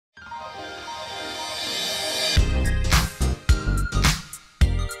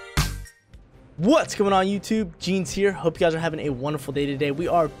What's going on YouTube? Jeans here. Hope you guys are having a wonderful day today. We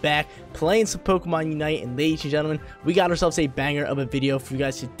are back playing some Pokemon Unite, and ladies and gentlemen, we got ourselves a banger of a video for you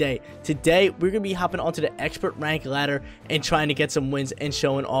guys today. Today, we're going to be hopping onto the expert rank ladder and trying to get some wins and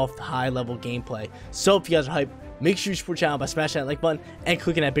showing off the high level gameplay. So if you guys are hyped, make sure you support the channel by smashing that like button and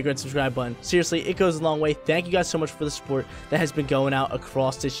clicking that big red subscribe button. Seriously, it goes a long way. Thank you guys so much for the support that has been going out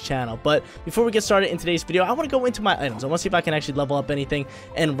across this channel. But before we get started in today's video, I want to go into my items. I want to see if I can actually level up anything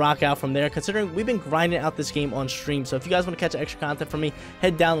and rock out from there, considering we've been grinding out this game on stream. So if you guys want to catch extra content from me,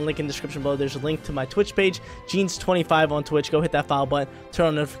 head down the link in the description below. There's a link to my Twitch page, Jeans25 on Twitch. Go hit that follow button, turn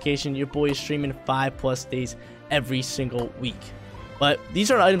on notification. Your boy is streaming 5+ days every single week. But these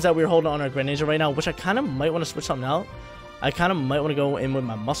are items that we're holding on our Greninja right now, which I kind of might want to switch something out. I kind of might want to go in with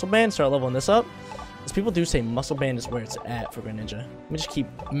my muscle band, start leveling this up. Because people do say muscle band is where it's at for Greninja. Let me just keep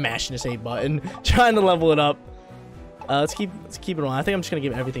mashing this A button, trying to level it up. Let's keep it on. I think I'm just going to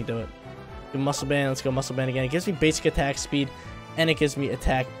give everything to it. Do muscle band, let's go muscle band again. It gives me basic attack speed, and it gives me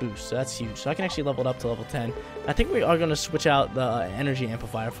attack boost. So that's huge. So I can actually level it up to level 10. I think we are going to switch out the energy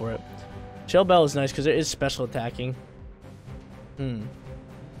amplifier for it. Shell Bell is nice because it is special attacking.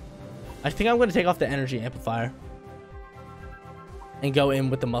 I think I'm going to take off the energy amplifier and go in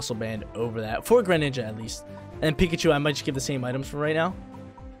with the muscle band over that for Greninja at least. And Pikachu, I might just give the same items for right now.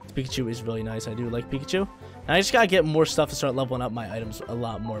 Pikachu is really nice. I do like Pikachu. And I just gotta get more stuff to start leveling up my items a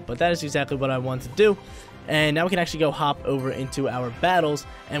lot more. But that is exactly what I want to do. And now we can actually go hop over into our battles,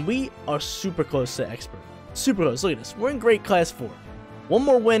 and we are super close to expert. Super close. Look at this. We're in great class 4. One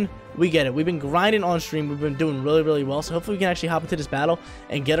more win, we get it. We've been grinding on stream. We've been doing really well. So hopefully we can actually hop into this battle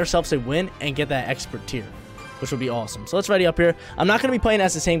and get ourselves a win and get that expert tier, which would be awesome. So let's ready up here. I'm not going to be playing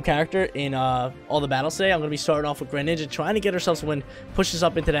as the same character in all the battles today. I'm going to be starting off with Greninja, trying to get ourselves a win, push us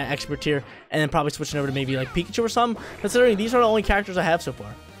up into that expert tier, and then probably switching over to maybe like Pikachu or something, considering these are the only characters I have so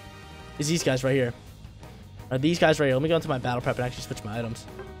far. Is these guys right here. These guys right here. Let me go into my battle prep and actually switch my items.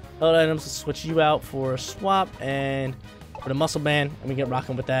 Other items, let's switch you out for a swap and for the muscle band, and we get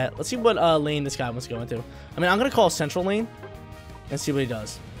rocking with that. Let's see what lane this guy wants to go into. I mean, I'm going to call central lane and see what he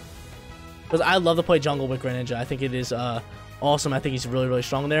does. Because I love to play jungle with Greninja. I think it is awesome. I think he's really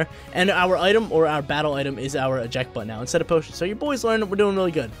strong there. And our item, or our battle item, is our eject button now instead of potion. So your boys learning, we're doing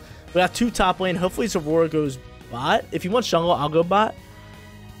really good. We got 2 top lane. Hopefully Zorora goes bot. If he wants jungle, I'll go bot.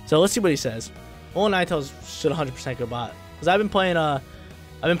 So let's see what he says. All Ninetales should 100% go bot. Because I've been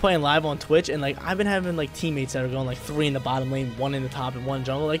playing live on Twitch, and like I've been having like teammates that are going like 3 in the bottom lane, 1 in the top, and 1 in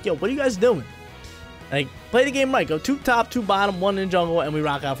jungle. Like, yo, what are you guys doing? Like, play the game right. Go 2 top, 2 bottom, 1 in jungle, and we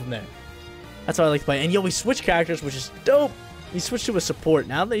rock out from there. That's how I like to play. And yo, we switch characters, which is dope. We switched to a support.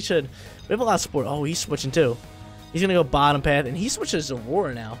 Now they should. We have a lot of support. Oh, he's switching too. He's gonna go bottom path, and he switches to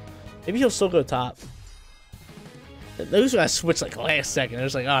Aurora now. Maybe he'll still go top. Those guys switched like last second. It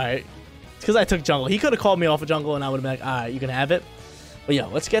was like, all right, it's because I took jungle. He could have called me off of jungle, and I would have been like, all right, you can have it. But yo,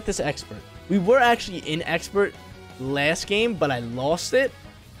 let's get this expert. We were actually in expert last game, but I lost it.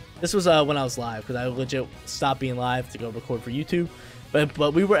 This was when I was live, because I legit stopped being live to go record for YouTube.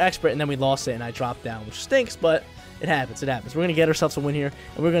 But we were expert, and then we lost it, and I dropped down, which stinks, but it happens. It happens. We're going to get ourselves a win here,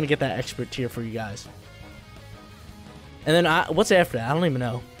 and we're going to get that expert tier for you guys. And then what's after that? I don't even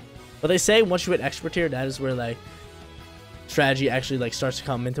know. But they say once you hit expert tier, that is where like strategy actually like starts to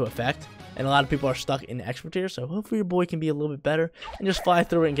come into effect. And a lot of people are stuck in expert tier, so hopefully your boy can be a little bit better and just fly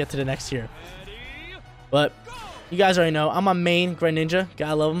through it and get to the next tier. But you guys already know, I'm on main Greninja.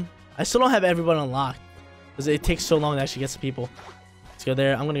 Gotta love him. I still don't have everyone unlocked because it takes so long to actually get some people. Let's go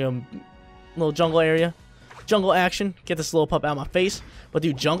there. I'm gonna go little jungle area, jungle action. Get this little pup out of my face. But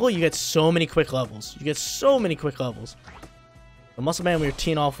dude, jungle, you get so many quick levels. You get so many quick levels. The muscle man, we were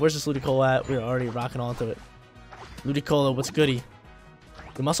teeing off. Where's this Ludicolo at? We're already rocking onto it. Ludicolo, what's goody?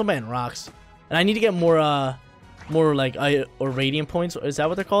 The muscle man rocks, and I need to get more like or radiant points. Is that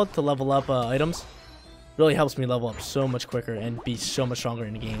what they're called, to level up items? Really helps me level up so much quicker and be so much stronger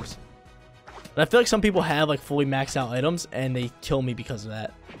in the games. But I feel like some people have like fully maxed out items and they kill me because of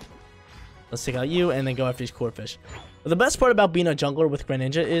that. Let's take out you and then go after these core fish. But the best part about being a jungler with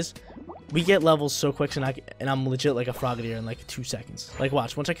Greninja is we get levels so quick, and I'm legit like a Frogadier in like 2 seconds. Like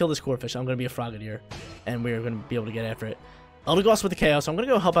watch, once I kill this core fish, I'm gonna be a Frogadier, and we're gonna be able to get after it. Eldegoss with the KO, so I'm gonna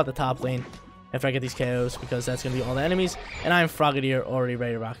go help out the top lane after I get these KOs, because that's gonna be all the enemies, and I'm Frogadier already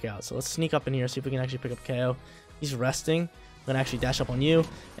ready to rock out. So let's sneak up in here, see if we can actually pick up KO. He's resting. I'm gonna actually dash up on you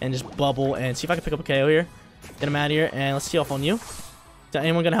and just bubble and see if I can pick up a KO here. Get him out of here, and let's tee off on you. Is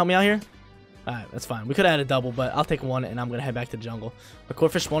anyone gonna help me out here? Alright, that's fine. We could have had a double, but I'll take 1, and I'm gonna head back to the jungle. A core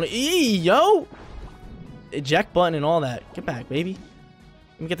fish spawned. Yo! Eject button and all that. Get back, baby.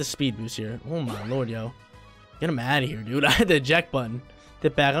 Let me get the speed boost here. Oh my lord, yo. Get him out of here, dude. I had the eject button.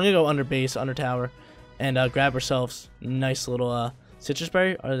 dip back. I'm gonna go under base, under tower, and grab ourselves nice little citrus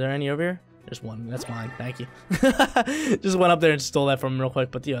berry. Are there any over here? There's one. That's mine. Thank you. Just went up there and stole that from him real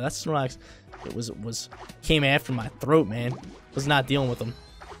quick. But yo, that's Snorlax. It came after my throat, man. Was not dealing with him.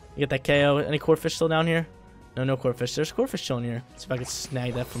 You get that KO. Any core fish still down here? No, no core fish. There's core fish chilling here. Let's see if I can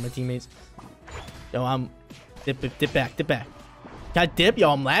snag that from my teammates. Yo, I'm dip back. Can I dip?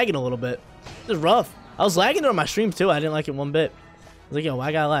 Yo, I'm lagging a little bit. This is rough. I was lagging during my stream too. I didn't like it one bit. I was like, yo, why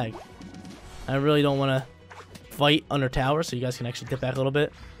I gotta lag? I really don't want to fight under tower, so you guys can actually dip back a little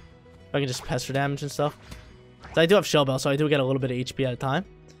bit. If I can just pester damage and stuff. So I do have Shell Bell, so I do get a little bit of HP at a time.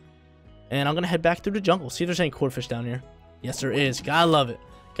 And I'm gonna head back through the jungle. See if there's any core fish down here. Yes, there is. Gotta love it.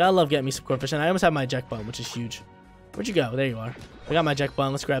 Gotta love getting me some core fish. And I almost have my eject button, which is huge. Where'd you go? There you are. I got my eject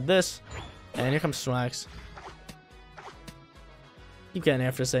button. Let's grab this. And here comes Snorlax. Keep getting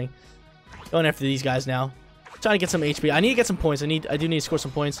after this thing. Going after these guys now. Trying to get some HP. I need to get some points. I do need to score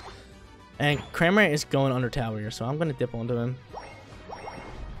some points. And Cramorant is going under tower here, so I'm gonna dip onto him.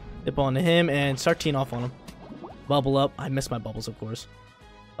 Dip onto him and start teeing off on him. Bubble up. I missed my bubbles, of course.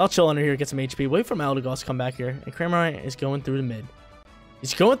 I'll chill under here, get some HP. Wait for my Eldegoss to come back here. And Cramorant is going through the mid.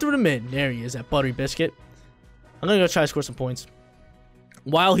 He's going through the mid. There he is, that buttery biscuit. I'm gonna go try to score some points.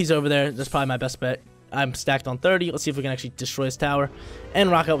 While he's over there, that's probably my best bet. I'm stacked on 30. Let's see if we can actually destroy his tower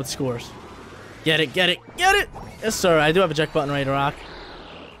and rock out with scores. Get it. Yes, sir. I do have a eject button ready to rock.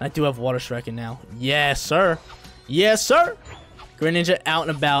 I do have Water Striking now. Yes, sir. Yes, sir. Greninja out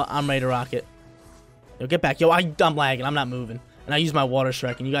and about. I'm ready to rock it. Yo, get back. Yo, I'm lagging. I'm not moving. And I use my Water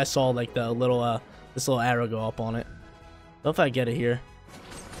Striking. You guys saw like the little this little arrow go up on it. If I get it here.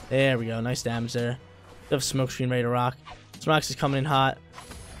 There we go. Nice damage there. I have Smoke Screen ready to rock. Snorlax is coming in hot.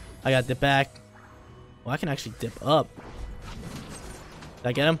 I got dip back. Well, I can actually dip up. Did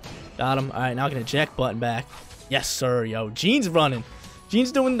I get him? Got him. Alright, now I can eject button back. Yes, sir. Yo, Gene's running.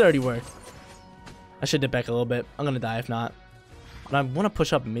 Gene's doing dirty work. I should dip back a little bit. I'm going to die if not. But I want to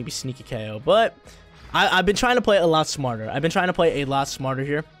push up and maybe sneak a KO. But I've been trying to play a lot smarter. I've been trying to play a lot smarter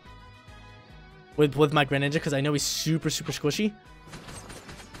here. With my Greninja because I know he's super squishy.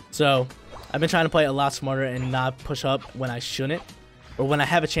 So, I've been trying to play a lot smarter and not push up when I shouldn't. Or when I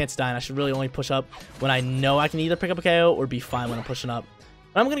have a chance dying, I should really only push up when I know I can either pick up a KO or be fine when I'm pushing up.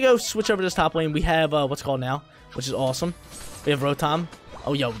 But I'm going to go switch over to this top lane. We have what's called now, which is awesome. We have Rotom.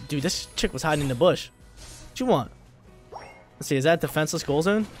 Oh, yo, dude, this chick was hiding in the bush. What you want? Let's see, is that defenseless goal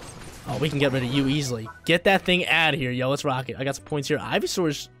zone? Oh, we can get rid of you easily. Get that thing out of here, yo. Let's rock it. I got some points here.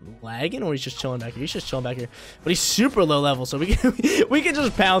 Ivysaur's lagging, or he's just chilling back here. He's just chilling back here. But he's super low level, so we can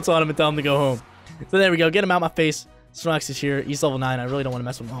just pounce on him and tell him to go home. So there we go. Get him out my face. Snorlax is here. He's level 9. I really don't want to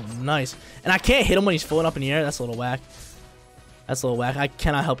mess with him. Oh, nice. And I can't hit him when he's floating up in the air. That's a little whack. That's a little whack. I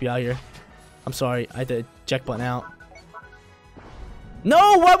cannot help you out here. I'm sorry. I had to eject button out.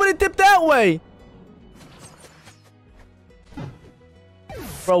 No! Why would it dip that way?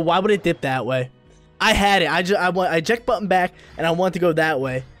 Bro, why would it dip that way? I had it. I eject button back, and I wanted to go that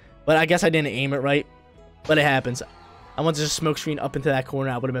way. But I guess I didn't aim it right. But it happens. I wanted to just smoke screen up into that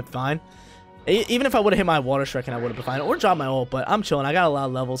corner. I would have been fine. Even if I would have hit my Water Striking, I would have been fine. Or drop my ult, but I'm chilling. I got a lot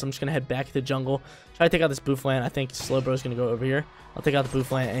of levels. I'm just going to head back to the jungle. Try to take out this Bouffalant. I think Slowbro's going to go over here. I'll take out the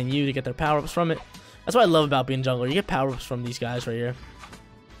Bouffalant and you to get their power-ups from it. That's what I love about being jungler. You get power-ups from these guys right here.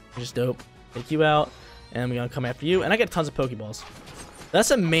 They're just dope. Take you out, and we're going to come after you. And I get tons of Pokeballs. That's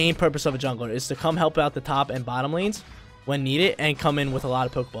the main purpose of a jungler, is to come help out the top and bottom lanes when needed and come in with a lot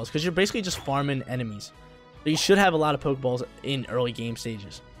of Pokeballs. Because you're basically just farming enemies. So you should have a lot of Pokeballs in early game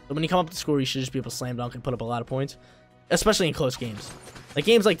stages. So when you come up to score, you should just be able to slam dunk and put up a lot of points. Especially in close games. Like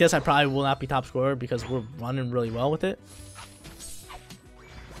games like this, I probably will not be top scorer because we're running really well with it.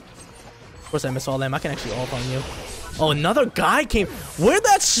 Of course, I missed all them. I can actually ult on you. Oh, another guy came. Where'd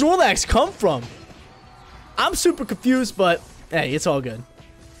that Snorlax come from? I'm super confused, but hey, it's all good.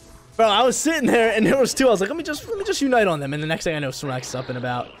 Bro, I was sitting there and there was two. I was like, let me just unite on them. And the next thing I know, Snorlax is up and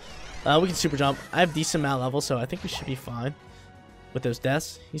about. We can super jump. I have decent amount of level, so I think we should be fine with those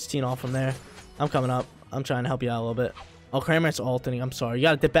deaths. He's teeing off from there. I'm coming up. I'm trying to help you out a little bit. Oh, Cramorant's ulting. I'm sorry. You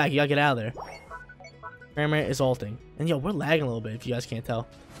gotta dip back. You gotta get out of there. Cramorant is ulting. And yo, we're lagging a little bit if you guys can't tell.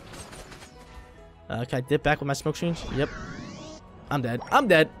 Can I dip back with my smoke screens? Yep. I'm dead. I'm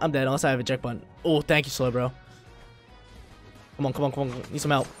dead. I'm dead unless I have a eject button. Oh, thank you, Slowbro. Come on, come on, come on. Need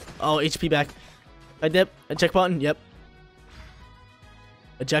some help. Oh, HP back. I dip. Eject button. Yep.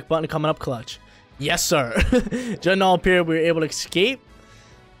 Eject button coming up clutch. Yes, sir. During all period, we were able to escape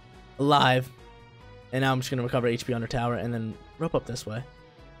alive. And now I'm just going to recover HP under tower and then rope up this way.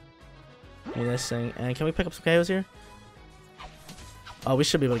 Do this thing. And can we pick up some KOs here? Oh, we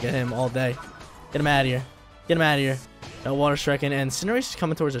should be able to get him all day. Get him out of here. Get him out of here. Got Water Striking, and Cinderace is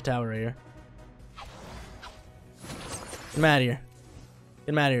coming towards our tower right here. Get him out of here. Get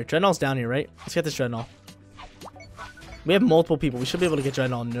him out of here. Dreadnought's down here, right? Let's get this Dreadnought. We have multiple people. We should be able to get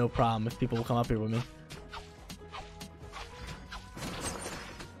Dreadnought no problem if people will come up here with me.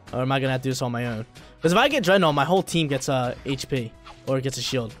 Or am I going to have to do this on my own? Because if I get Dreadnought, my whole team gets HP. Or it gets a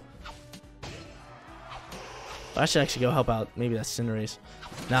shield. I should actually go help out. Maybe that's Cinderace.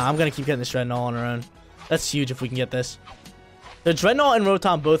 Nah, I'm going to keep getting this Dreadnought on our own. That's huge if we can get this. The Dreadnought and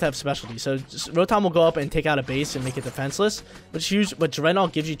Rotom both have specialties. So Rotom will go up and take out a base and make it defenseless. Which is huge. But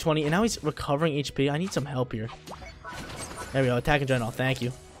Dreadnought gives you 20. And now he's recovering HP. I need some help here. There we go. Attacking Dreadnought. Thank you.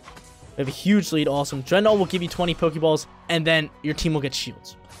 We have a huge lead. Awesome. Dreadnought will give you 20 Pokeballs. And then your team will get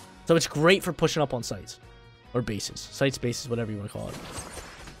shields. So it's great for pushing up on sites. Or bases. Sites, bases, whatever you want to call it.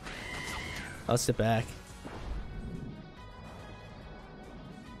 I'll step back.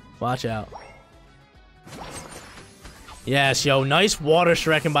 Watch out. Yes, yo. Nice Water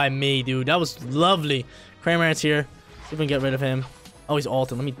Striking by me, dude. That was lovely. Cramorant's here. See if we can get rid of him. Oh, he's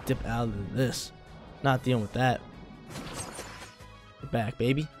ulting. Let me dip out of this. Not dealing with that. Get back,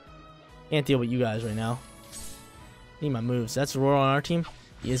 baby. Can't deal with you guys right now. Need my moves. That's Aurora on our team.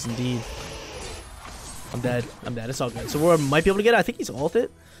 He is indeed. I'm dead. I'm dead. It's all good. So Aurora might be able to get it. I think he's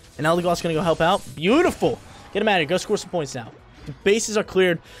ulted. And Eldegoss going to go help out. Beautiful. Get him out of here. Go score some points now. The bases are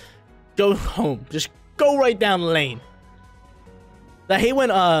cleared. Go home. Just go right down the lane. I hate when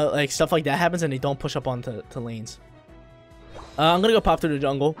like stuff like that happens and they don't push up onto lanes. I'm gonna go pop through the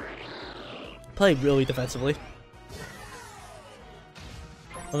jungle. Play really defensively.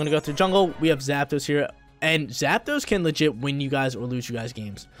 I'm gonna go through jungle. We have Zapdos here, and Zapdos can legit win you guys or lose you guys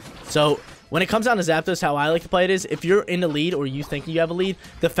games. So when it comes down to Zapdos, how I like to play it is if you're in the lead or you think you have a lead,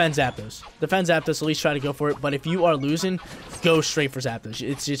 defend Zapdos. Defend Zapdos. At least try to go for it. But if you are losing, go straight for Zapdos.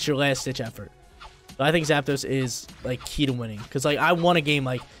 It's your last ditch effort. So I think Zapdos is like key to winning because like I won a game,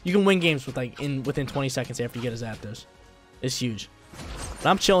 like you can win games with like within 20 seconds after you get a Zapdos. It's huge. But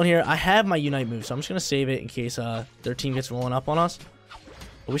I'm chilling here. I have my Unite move, so I'm just gonna save it in case their team gets rolling up on us.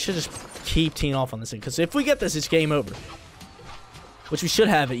 But we should just keep teeing off on this thing because if we get this, it's game over. Which we should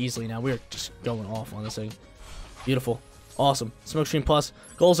have it easily now. We're just going off on this thing. Beautiful, awesome. Smoke Screen Plus.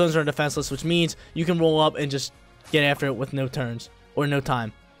 Gold zones are defenseless, which means you can roll up and just get after it with no turns or no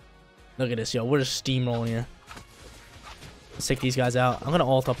time. Look at this, yo. We're just steamrolling here. Let's take these guys out. I'm going to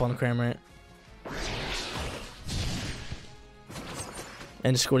ult up on the Cramorant.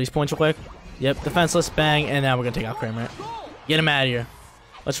 And just score these points real quick. Yep, defenseless, bang, and now we're going to take out Cramorant. Get him out of here.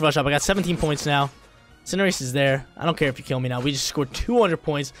 Let's rush up. I got 17 points now. Cinderace is there. I don't care if you kill me now. We just scored 200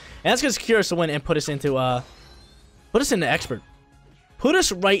 points. And that's going to secure us to win and put us into Expert. Put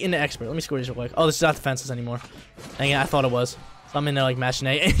us right into Expert. Let me score these real quick. Oh, this is not defenseless anymore. Dang it, I thought it was. So I'm in there like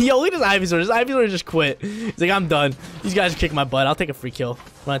machinate. And yo, look at this Ivysaur. This Ivysaur just quit. He's like, I'm done. These guys are kicking my butt. I'll take a free kill.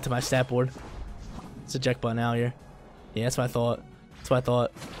 Run it to my stat board. It's a eject button out here. Yeah, that's what I thought. That's what I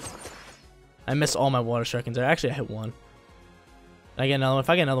thought. I missed all my Water Strikings there. Actually, I hit one. I get another one. If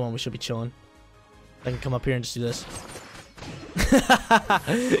I get another one, we should be chilling. I can come up here and just do this.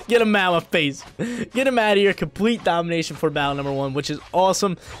 Get him out of my face. Get him out of here. Complete domination for battle number 1, which is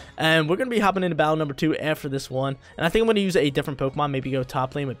awesome. And we're going to be hopping into battle number 2 after this one. And I think I'm going to use a different Pokemon. Maybe go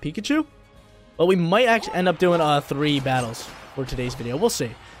top lane with Pikachu. But we might actually end up doing 3 battles for today's video. We'll see.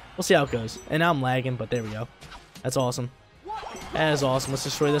 We'll see how it goes. And now I'm lagging, but there we go. That's awesome. That is awesome. Let's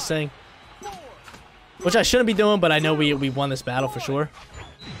destroy this thing. Which I shouldn't be doing, but I know we won this battle for sure.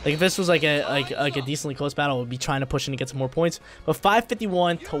 Like if this was like a decently close battle, we'd be trying to push in to get some more points. But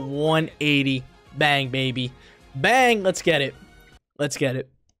 551 to 180, bang baby, bang. Let's get it. Let's get it.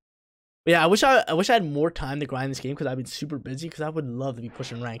 But yeah, I wish I had more time to grind this game because I've been super busy. Because I would love to be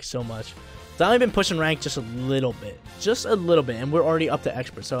pushing rank so much. So I've only been pushing rank just a little bit, and we're already up to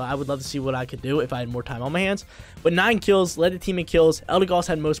expert. So I would love to see what I could do if I had more time on my hands. But 9 kills, led the team in kills. Eldegoss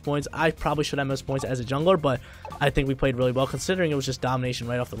had most points. I probably should have most points as a jungler, but I think we played really well considering it was just domination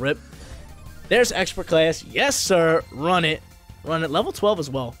right off the rip. There's expert class. Yes, sir. Run it. Run it. Level 12 as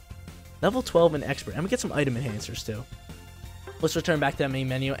well. Level 12 in expert. And we get some item enhancers too. Let's return back to that main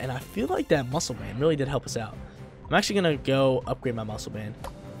menu. And I feel like that muscle band really did help us out. I'm actually going to go upgrade my muscle band.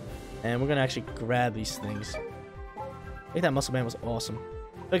 And we're going to actually grab these things. I think that muscle band was awesome.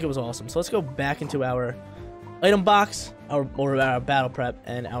 I think it was awesome. So let's go back into our item box. Our battle prep.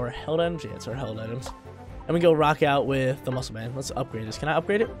 And our held items. Yeah, it's our held items. And we go rock out with the muscle band. Let's upgrade this. Can I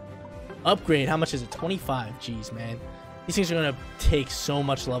upgrade it? Upgrade. How much is it? 25. Jeez, man. These things are going to take so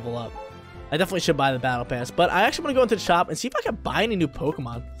much level up. I definitely should buy the battle pass. But I actually want to go into the shop and see if I can buy any new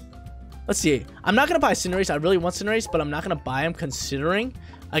Pokemon. Let's see. I'm not going to buy Cinderace. I really want Cinderace, but I'm not going to buy him considering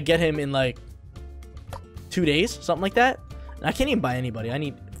I get him in like 2 days, something like that. And I can't even buy anybody. I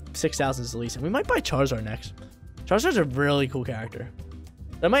need 6,000 at least. And we might buy Charizard next. Charizard's a really cool character.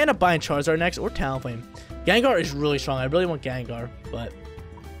 I might end up buying Charizard next or Talonflame. Gengar is really strong. I really want Gengar, but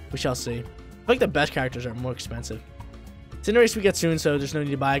we shall see. I feel like the best characters are more expensive. Cinderace we get soon, so there's no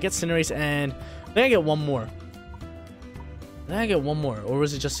need to buy. I get Cinderace, and I think I get one more. Or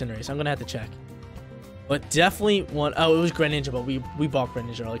was it just Cinderace? I'm gonna have to check. But definitely one. Oh, it was Greninja, but we bought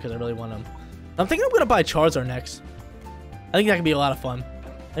Greninja early because I really want him. I'm thinking I'm gonna buy Charizard next. I think that could be a lot of fun.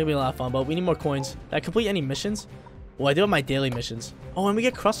 But we need more coins. Did I complete any missions? Well, I do have my daily missions. Oh, and we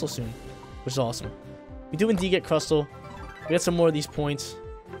get Crustle soon, which is awesome. We do indeed get Crustle. We get some more of these points.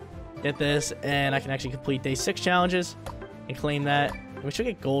 Get this, and I can actually complete day 6 challenges and claim that. And we should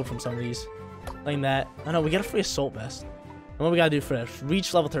get gold from some of these. Claim that. Oh no, we get a free Assault Vest. And what we gotta do for that?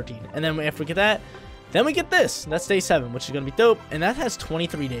 Reach level 13. And then after we get that, then we get this. That's day 7, which is gonna be dope. And that has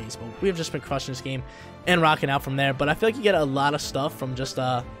 23 days. But we have just been crushing this game and rocking out from there. But I feel like you get a lot of stuff from just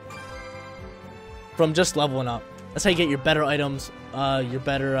leveling up. That's how you get your better items, your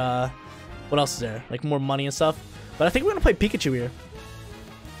better, what else is there? Like more money and stuff. But I think we're gonna play Pikachu here.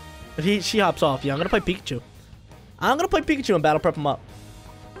 If she hops off, yeah, I'm gonna play Pikachu. I'm gonna play Pikachu and battle prep him up.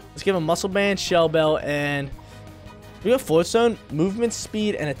 Let's give him Muscle Band, Shell Bell, and we got Float Stone, movement,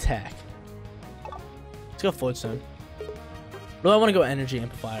 speed, and attack. Let's go Float Stone. No, I want to go Energy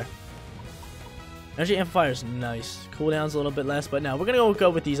Amplifier. Energy Amplifier is nice. Cooldown's a little bit less, but no, we're gonna go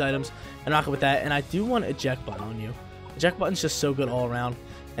with these items and rock it with that. And I do want Eject Button on you. Eject Button's just so good all around.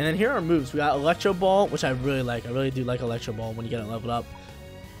 And then here are our moves. We got Electro Ball, which I really like. I really do like Electro Ball when you get it leveled up.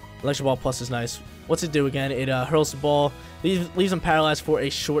 Electro Ball Plus is nice. What's it do again? It hurls the ball, leaves them paralyzed for a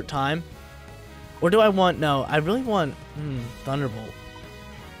short time. Or do I want... No, I really want Thunderbolt.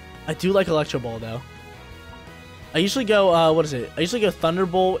 I do like Electro Ball, though. I usually go... what is it? I usually go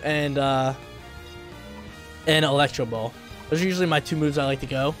Thunderbolt and Electro Ball. Those are usually my 2 moves I like to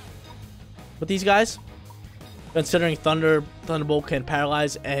go with these guys. Considering Thunderbolt can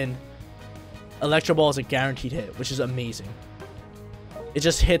paralyze and Electro Ball is a guaranteed hit, which is amazing. It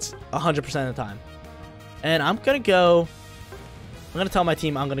just hits 100% of the time. And I'm going to tell my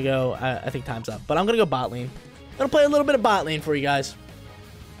team I'm going to go, I think time's up. But I'm going to go bot lane. I'm going to play a little bit of bot lane for you guys.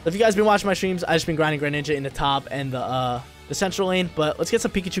 If you guys been watching my streams, I've just been grinding Greninja in the top and the central lane. But let's get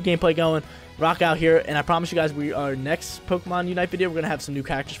some Pikachu gameplay going. Rock out here. And I promise you guys, our next Pokemon Unite video, we're going to have some new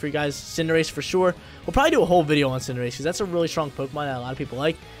characters for you guys. Cinderace for sure. We'll probably do a whole video on Cinderace because that's a really strong Pokemon that a lot of people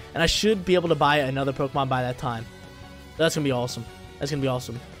like. And I should be able to buy another Pokemon by that time. So that's going to be awesome. That's going to be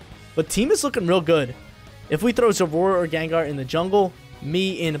awesome. But team is looking real good. If we throw Zeraora or Gengar in the jungle,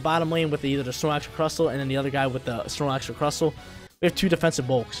 me in the bottom lane with either the Snorlax or Crustle, and then the other guy with the Snorlax or Crustle, we have 2 defensive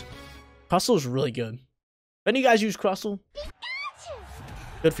bulks. Crustle is really good. If any of you guys use Crustle,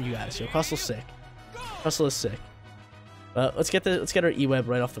 good for you guys. Yo, Crustle's sick. Crustle is sick. But let's get our E-Web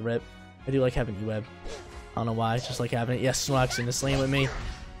right off the rip. I do like having E-Web. I don't know why. I just like having it. Yes, Snorlax in this lane with me.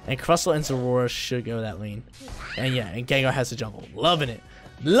 And Crustle and Zeraora should go that lane. And yeah, and Gengar has the jungle. Loving it.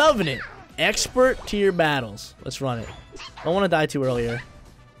 Loving it. Expert tier battles. Let's run it. Don't want to die too early here.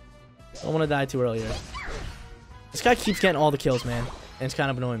 Don't want to die too early here. This guy keeps getting all the kills, man. And it's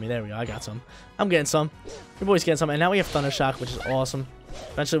kind of annoying me. There we go. I got some. I'm getting some. Your boy's getting some. And now we have Thunder Shock, which is awesome.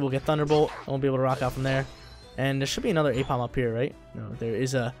 Eventually, we'll get Thunderbolt. And we'll be able to rock out from there. And there should be another Apom up here, right? No, there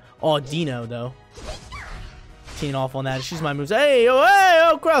is a... Oh, Dino, though. Teeing off on that. She's my moves. Hey,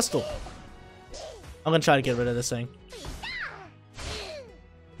 oh, Crustle. I'm going to try to get rid of this thing.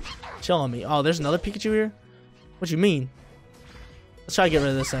 Chill on me. Oh, there's another Pikachu here? What you mean? Let's try to get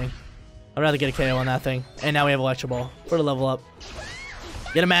rid of this thing. I'd rather get a KO on that thing. And now we have Electro Ball for the level up.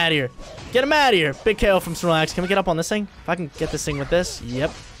 Get him out of here. Get him out of here. Big KO from Snorlax. Can we get up on this thing? If I can get this thing with this.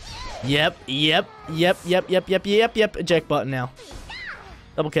 Yep. Yep. Eject button now.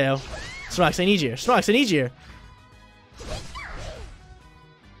 Double KO. Snorlax, I need you here. Snorlax, I need you here.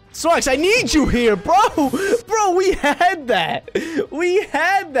 Snorlax, I need you here, bro. Bro, we had that. We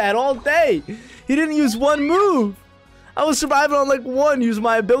had that all day. He didn't use one move. I was surviving on like one, use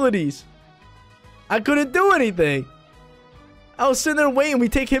my abilities. I couldn't do anything. I was sitting there waiting. We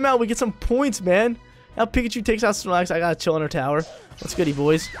take him out. We get some points, man. Now Pikachu takes out Snorlax. I gotta chill in her tower. What's goody,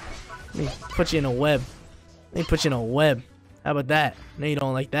 boys? Let me put you in a web. Let me put you in a web. How about that? No, you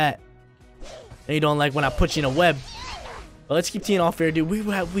don't like that. No, you don't like when I put you in a web. But let's keep teeing off here, dude. We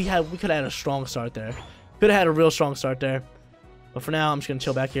could have had a strong start there. Could have had a real strong start there. But for now, I'm just gonna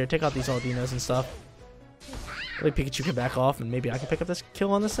chill back here. Take out these Aldinos and stuff. Maybe Pikachu can back off, and maybe I can pick up this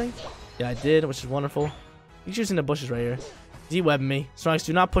kill on this thing. Yeah, I did, which is wonderful. Pikachu's in the bushes right here. He's webbing me. Snorlax,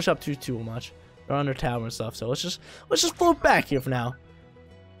 do not push up too much. They're under tower and stuff. So let's just float back here for now.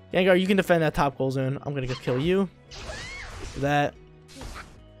 Gengar, you can defend that top goal zone. I'm gonna go kill you. Do that.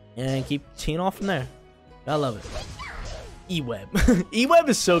 And keep teeing off from there. I love it. E-Web. E-Web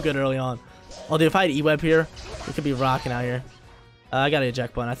is so good early on. Oh, dude, if I had E-Web here, we could be rocking out here. I got an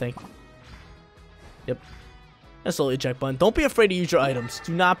eject button, I think. Yep. That's a little eject button. Don't be afraid to use your items.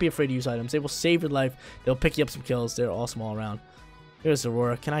 Do not be afraid to use items. They will save your life. They'll pick you up some kills. They're awesome all around. Here's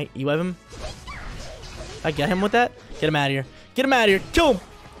Aurora. Can I E-Web him? Can I get him with that? Get him out of here. Get him out of here. Kill him.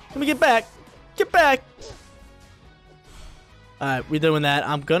 Let me get back. Get back. Alright, we're doing that.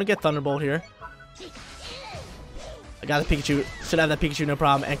 I'm going to get Thunderbolt here. I got the Pikachu. Should have that Pikachu, no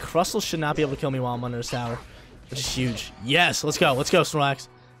problem. And Crustle should not be able to kill me while I'm under his tower, which is huge. Yes, let's go. Let's go, Snorlax.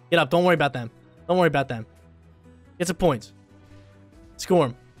 Get up. Don't worry about them. Don't worry about them. Get some points. Score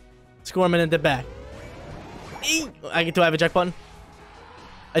him. Score him and then dip back. Do I have a eject button?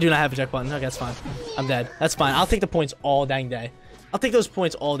 I do not have a eject button. Okay, that's fine. I'm dead. That's fine. I'll take the points all dang day. I'll take those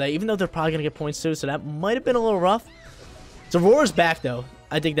points all day, even though they're probably going to get points too, so that might have been a little rough. Zoroark's back, though.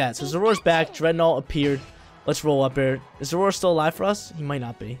 I dig that. So Zoroark's back. Dreadnought appeared. Let's roll up here. Is Zoroark still alive for us? He might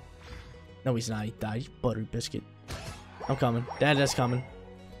not be. No, he's not. He died. You buttery biscuit. I'm coming. Dad's coming.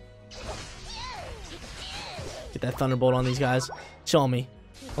 Get that Thunderbolt on these guys. Show me.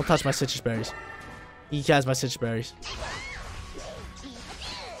 Don't touch my citrus berries. He has my citrus berries.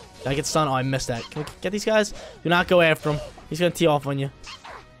 Did I get stunned? Oh, I missed that. Can we get these guys? Do not go after him. He's going to tee off on you.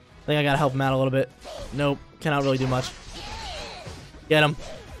 I think I got to help him out a little bit. Nope. Cannot really do much. Get him.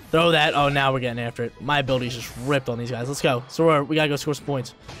 Throw that. Oh, now we're getting after it. My ability's just ripped on these guys. Let's go. Zoroark, we got to go score some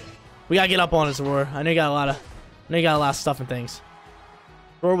points. We got to get up on it, Zoroark. I know you got a lot of stuff and things.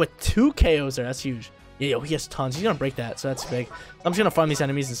 Zoroark with 2 KOs there. That's huge. Yeah, yo, he has tons. He's going to break that, so that's big. I'm just going to farm these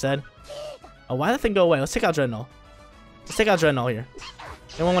enemies instead. Oh, why did that thing go away? Let's take out Dreadnought. Let's take out Dreadnought here.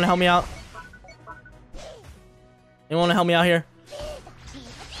 Anyone want to help me out? Anyone want to help me out here?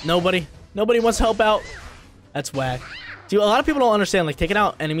 Nobody? Nobody wants to help out? That's whack. Dude, a lot of people don't understand, like, taking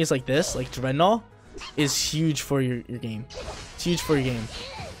out enemies like this, like Dreadnought, is huge for your game. It's huge for your game.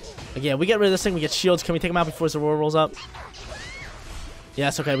 Like, yeah, we get rid of this thing. We get shields. Can we take him out before Zoroark rolls up?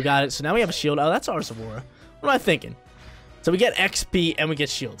 Yes, okay, we got it. So now we have a shield. Oh, that's our Zoroark. What am I thinking? So we get XP and we get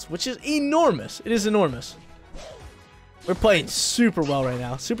shields, which is enormous. It is enormous. We're playing super well right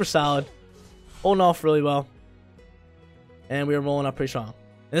now. Super solid. Holding off really well. And we are rolling up pretty strong.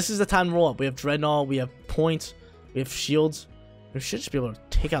 And this is the time to roll up. We have Dreadnought. We have points. We have shields. We should just be able to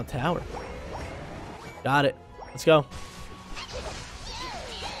take out tower. Got it. Let's go.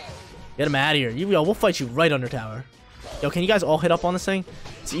 Get him out of here. Yo, we'll fight you right under tower. Yo, can you guys all hit up on this thing?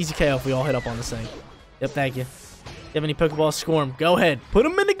 It's easy KO if we all hit up on this thing. Yep, thank you. You have any Pokeballs? Score him. Go ahead. Put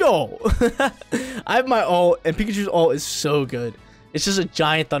him in the goal. I have my ult, and Pikachu's ult is so good. It's just a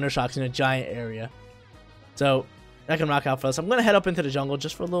giant Thunder Shocks in a giant area. So, that can rock out for us. I'm going to head up into the jungle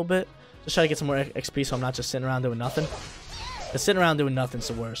just for a little bit. Just try to get some more XP so I'm not just sitting around doing nothing. Because sitting around doing nothing's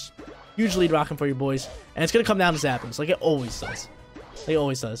the worst. Huge lead rocking for you boys. And it's going to come down to zappings like it always does. Like it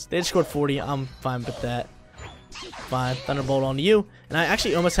always does. They just scored 40. I'm fine with that. Fine. Thunderbolt onto you. And I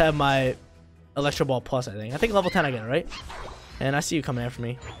actually almost have my Electro Ball Plus, I think. I think level 10 I get it, right? And I see you coming after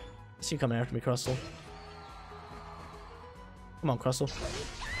me. I see you coming after me, Crustle. Come on, Crustle.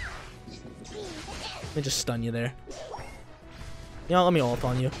 Let me just stun you there. You know, let me ult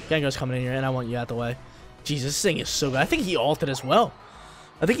on you. Gengar's coming in here, and I want you out the way. Jesus, this thing is so good. I think he ulted as well.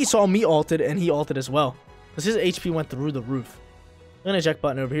 I think he saw me ulted, and he ulted as well. Because his HP went through the roof. I'm going to eject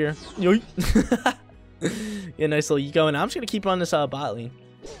button over here. Yeah, nice little eco. And I'm just going to keep running this bot lane.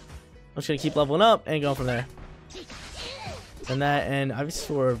 I'm just going to keep leveling up and going from there. And that, and I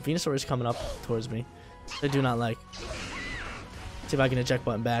saw Venusaur is coming up towards me. I do not like. See if I can eject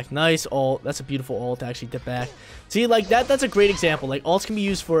button back. Nice ult. That's a beautiful ult to actually dip back. See, like that's a great example. Like ults can be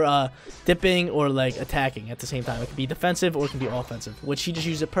used for dipping or like attacking at the same time. It can be defensive or it can be offensive, which he just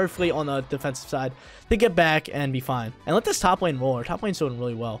used it perfectly on the defensive side to get back and be fine. And let this top lane roll. Our top lane's doing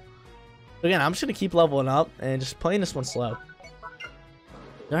really well. So again, I'm just gonna keep leveling up and just playing this one slow.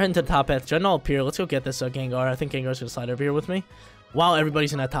 They're heading to the top path. Dreadnought up here. Let's go get this Gengar. I think Gengar's gonna slide over here with me. While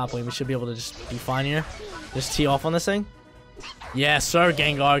everybody's in that top lane, we should be able to just be fine here. Just tee off on this thing. Yes, sir,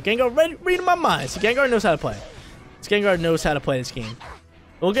 Gengar. Gengar reading my mind. See, Gengar knows how to play. This Gengar knows how to play this game.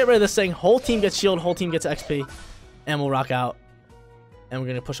 We'll get rid of this thing. Whole team gets shield. Whole team gets XP. And we'll rock out. And we're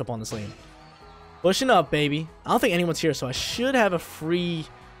going to push up on this lane. Pushing up, baby. I don't think anyone's here, so I should have a free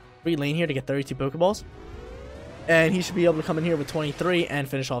lane here to get 32 Pokeballs. And he should be able to come in here with 23 and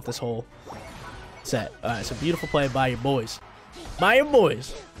finish off this whole set. Alright, so beautiful play by your boys. By your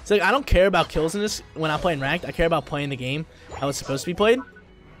boys. So like, I don't care about kills in this when I'm playing ranked. I care about playing the game how it's supposed to be played.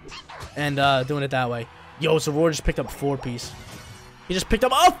 And doing it that way. Yo, Zoroark just picked up 4-piece. He just picked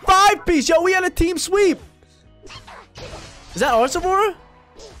up a 5-piece. Yo, we had a team sweep. Is that ours, Aurora?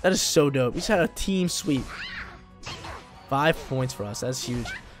 That is so dope. We just had a team sweep. 5 points for us. That's huge.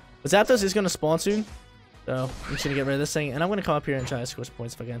 But Zapdos is going to spawn soon. So I'm just going to get rid of this thing. And I'm going to come up here and try to score some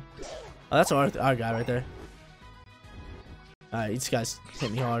points if I can. Oh, that's our guy right there. Alright, these guys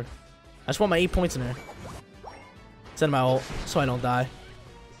hit me hard. I just want my 8 points in there. Send my ult so I don't die.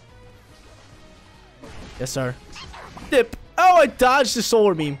 Yes, sir. Dip. Oh, I dodged the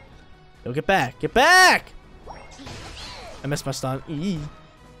solar beam. Yo, get back. Get back! I missed my stun. Eee.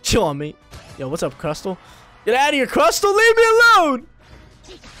 Chill on me. Yo, what's up, Crustle? Get out of here, Crustle! Leave me alone!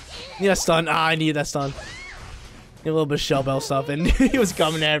 Need that stun. Ah, I need that stun. Need a little bit of Shell Bell stuff, and he was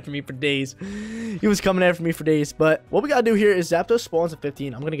coming after me for days. He was coming after me for days. But what we gotta do here is Zapdos spawns at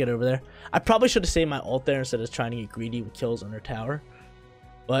 15. I'm gonna get over there. I probably should have saved my ult there instead of trying to get greedy with kills under tower.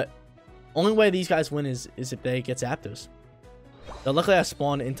 But only way these guys win is if they get Zapdos. So luckily I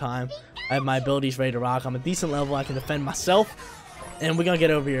spawned in time. I have my abilities ready to rock. I'm a decent level. I can defend myself. And we're gonna get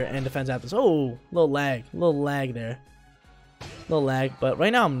over here and defend Zapdos. Oh, little lag there. Little lag. But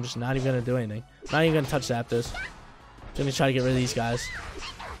right now I'm just not even gonna do anything. Not even gonna touch Zapdos. Just gonna try to get rid of these guys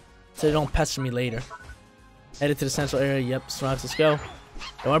so they don't pester me later. Headed to the central area. Yep, Snorlax, let's go.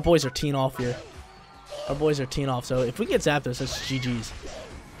 Yo, our boys are teeing off here. Our boys are teeing off. So if we get Zapdos, that's GG's.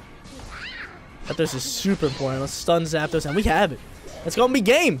 Zapdos is super important. Let's stun Zapdos, and we have it. It's gonna be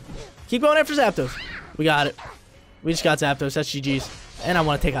game. Keep going after Zapdos. We got it. We just got Zapdos. That's GG's. And I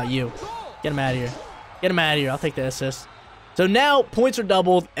want to take out you. Get him out of here. Get him out of here. I'll take the assist. So now points are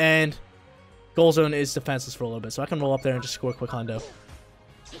doubled, and Goal Zone is defenseless for a little bit. So I can roll up there and just score a quick hundo.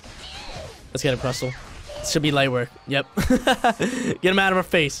 Let's get it, Crustle. This should be light work. Yep. Get him out of our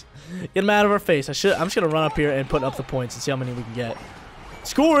face. Get him out of our face. I'm just gonna run up here and put up the points and see how many we can get.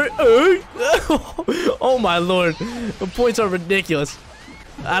 Score it! Oh my lord. The points are ridiculous.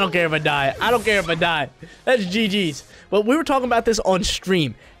 I don't care if I die. I don't care if I die. That's GG's. But we were talking about this on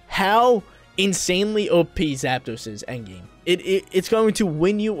stream. How insanely OP Zapdos is endgame. It's going to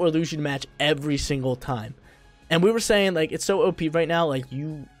win you or lose you the match every single time. And we were saying, like, it's so OP right now, like,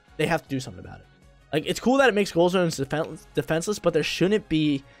 they have to do something about it. Like, it's cool that it makes Goal Zones defenseless, but there shouldn't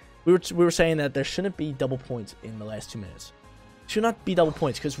be... We were saying that there shouldn't be double points in the last 2 minutes. Should not be double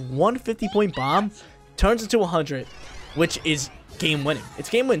points, because one 50-point bomb turns into 100, which is game winning. It's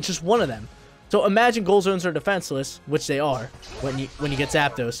game winning, just one of them. So imagine Goal Zones are defenseless, which they are when you get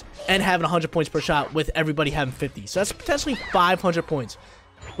Zapdos, and having 100 points per shot with everybody having 50. So that's potentially 500 points,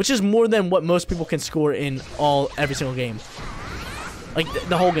 which is more than what most people can score in every single game. Like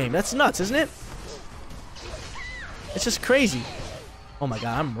the whole game. That's nuts, isn't it? It's just crazy. Oh my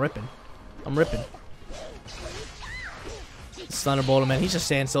god, I'm ripping. I'm ripping. Thunderbolt him, man. He's just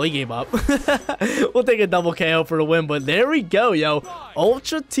standing still. He gave up. We'll take a double KO for the win, but there we go, yo.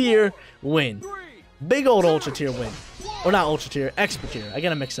 Ultra tier win. Big old ultra tier win. Or not ultra tier, expert tier. I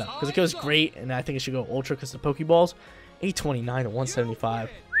gotta mix up because it goes great, and I think it should go ultra because of the Pokeballs. 829 to 175.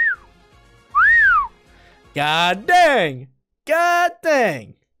 God dang. God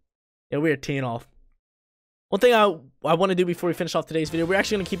dang. Yeah, we are teeing off. One thing I want to do before we finish off today's video, we're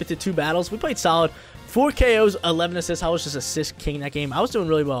actually going to keep it to 2 battles. We played solid. 4 KOs, 11 assists. I was just assist king that game. I was doing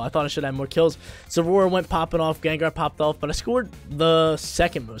really well. I thought I should have more kills. Zeraora went popping off. Gengar popped off. But I scored the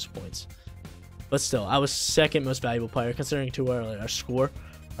 2nd most points. But still, I was 2nd most valuable player considering our score,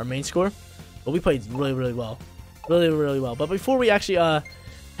 our main score. But we played really, really well. Really, really well. But before we actually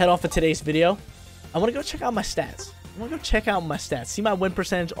head off of today's video, I want to go check out my stats. I want to go check out my stats. See my win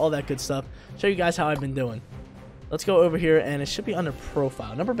percentage, all that good stuff. Show you guys how I've been doing. Let's go over here, and it should be under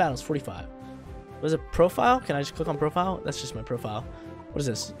profile. Number of battles, 45. What is it, profile? Can I just click on profile? That's just my profile. What is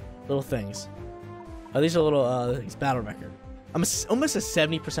this? Little things. Oh, these are little, these battle record. I'm almost a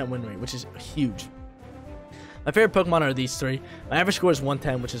 70% win rate, which is huge. My favorite Pokemon are these 3. My average score is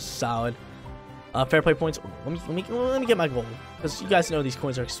 110, which is solid. Fair play points. Let me get my gold, because you guys know these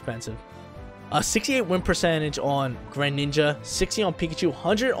coins are expensive. 68 win percentage on Greninja, 60 on Pikachu,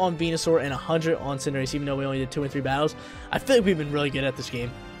 100 on Venusaur, and 100 on Cinderace, even though we only did 2 and 3 battles. I feel like we've been really good at this game.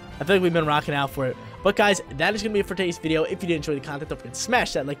 I feel like we've been rocking out for it. But guys, that is going to be it for today's video. If you did enjoy the content, don't forget to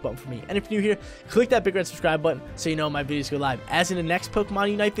smash that like button for me. And if you're new here, click that big red subscribe button so you know my videos go live. As in the next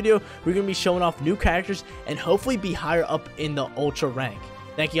Pokemon Unite video, we're going to be showing off new characters and hopefully be higher up in the Ultra rank.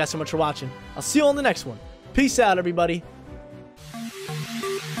 Thank you guys so much for watching. I'll see you on the next one. Peace out, everybody.